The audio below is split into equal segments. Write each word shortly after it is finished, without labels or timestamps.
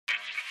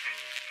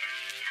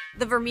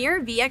The Vermeer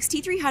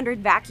VXT300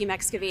 vacuum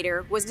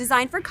excavator was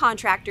designed for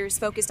contractors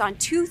focused on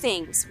two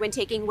things when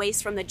taking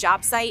waste from the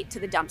job site to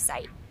the dump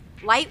site: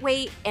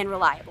 lightweight and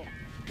reliable.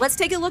 Let's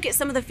take a look at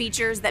some of the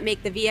features that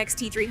make the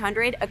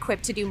VXT300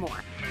 equipped to do more.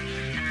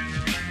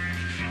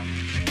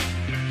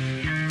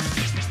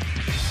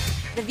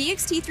 The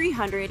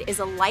VXT300 is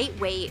a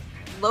lightweight,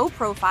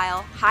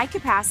 low-profile,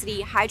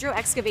 high-capacity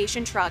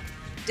hydro-excavation truck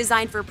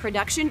designed for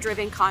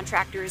production-driven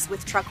contractors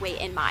with truck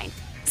weight in mind.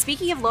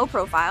 Speaking of low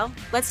profile,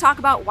 let's talk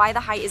about why the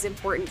height is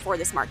important for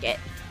this market.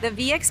 The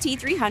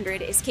VXT300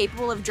 is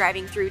capable of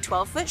driving through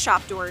 12-foot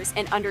shop doors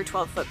and under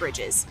 12-foot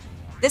bridges.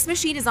 This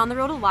machine is on the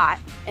road a lot,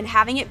 and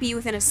having it be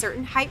within a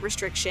certain height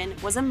restriction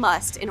was a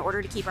must in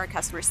order to keep our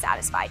customers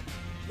satisfied.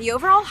 The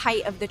overall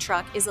height of the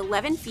truck is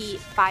 11 feet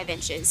 5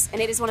 inches,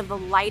 and it is one of the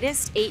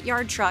lightest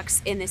 8-yard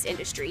trucks in this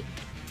industry.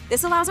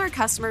 This allows our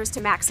customers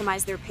to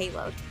maximize their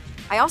payload.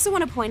 I also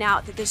want to point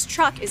out that this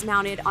truck is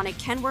mounted on a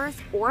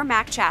Kenworth or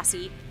Mack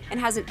chassis and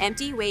has an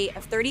empty weight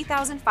of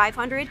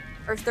 30,500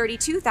 or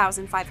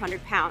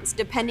 32,500 pounds,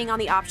 depending on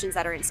the options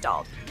that are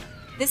installed.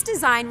 This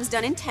design was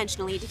done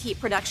intentionally to keep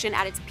production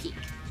at its peak.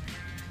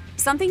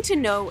 Something to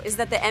note is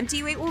that the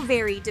empty weight will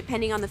vary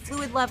depending on the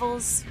fluid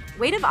levels,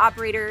 weight of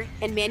operator,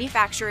 and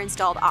manufacturer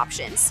installed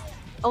options.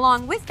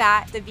 Along with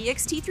that, the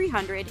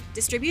VXT300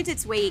 distributes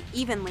its weight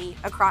evenly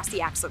across the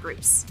axle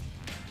groups.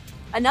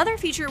 Another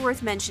feature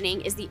worth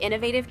mentioning is the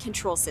innovative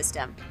control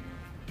system.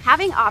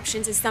 Having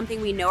options is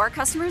something we know our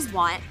customers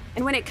want,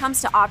 and when it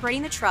comes to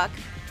operating the truck,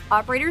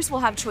 operators will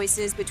have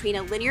choices between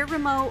a linear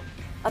remote,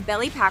 a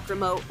belly pack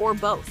remote, or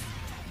both.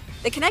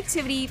 The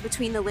connectivity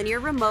between the linear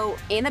remote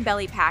and the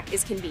belly pack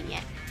is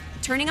convenient.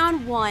 Turning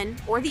on one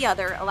or the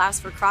other allows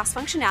for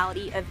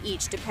cross-functionality of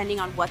each depending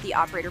on what the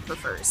operator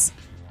prefers.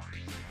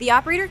 The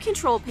operator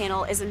control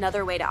panel is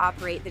another way to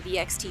operate the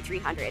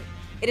VXT300.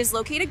 It is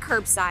located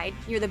curbside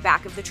near the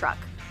back of the truck.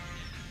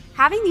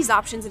 Having these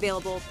options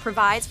available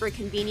provides for a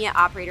convenient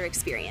operator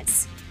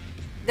experience.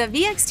 The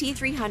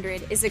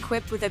VXT300 is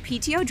equipped with a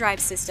PTO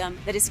Drive system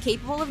that is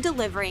capable of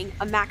delivering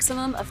a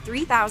maximum of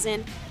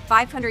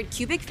 3,500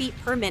 cubic feet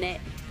per minute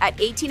at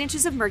 18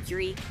 inches of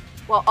mercury,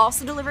 while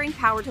also delivering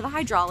power to the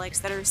hydraulics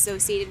that are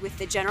associated with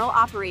the general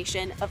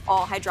operation of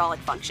all hydraulic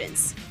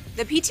functions.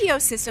 The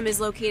PTO system is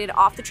located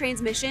off the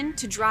transmission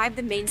to drive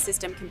the main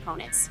system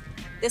components.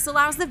 This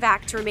allows the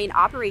VAC to remain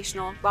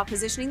operational while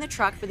positioning the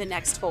truck for the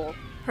next hole,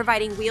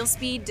 providing wheel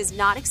speed does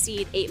not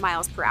exceed 8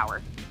 miles per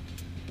hour.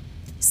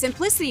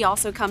 Simplicity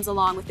also comes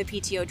along with the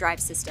PTO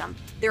Drive system.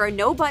 There are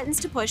no buttons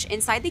to push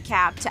inside the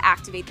cab to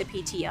activate the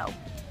PTO.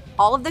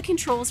 All of the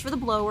controls for the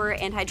blower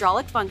and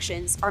hydraulic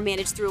functions are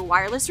managed through a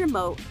wireless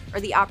remote or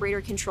the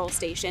operator control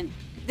station.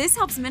 This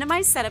helps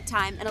minimize setup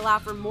time and allow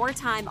for more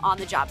time on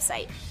the job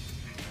site.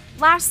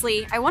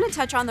 Lastly, I want to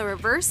touch on the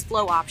reverse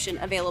flow option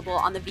available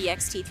on the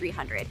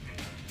VXT300.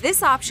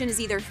 This option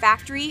is either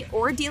factory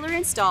or dealer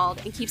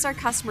installed and keeps our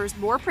customers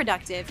more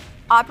productive.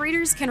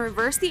 Operators can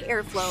reverse the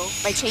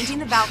airflow by changing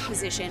the valve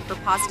position for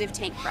positive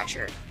tank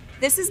pressure.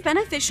 This is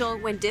beneficial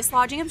when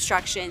dislodging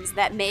obstructions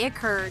that may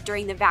occur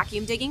during the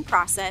vacuum digging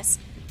process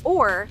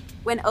or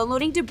when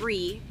unloading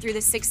debris through the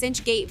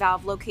 6-inch gate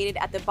valve located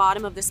at the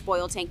bottom of the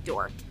spoil tank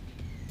door.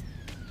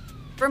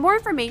 For more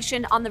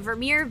information on the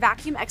Vermeer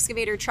vacuum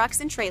excavator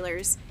trucks and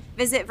trailers,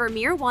 visit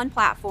Vermeer One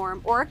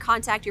platform or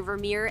contact your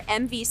Vermeer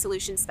MV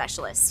Solutions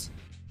specialist.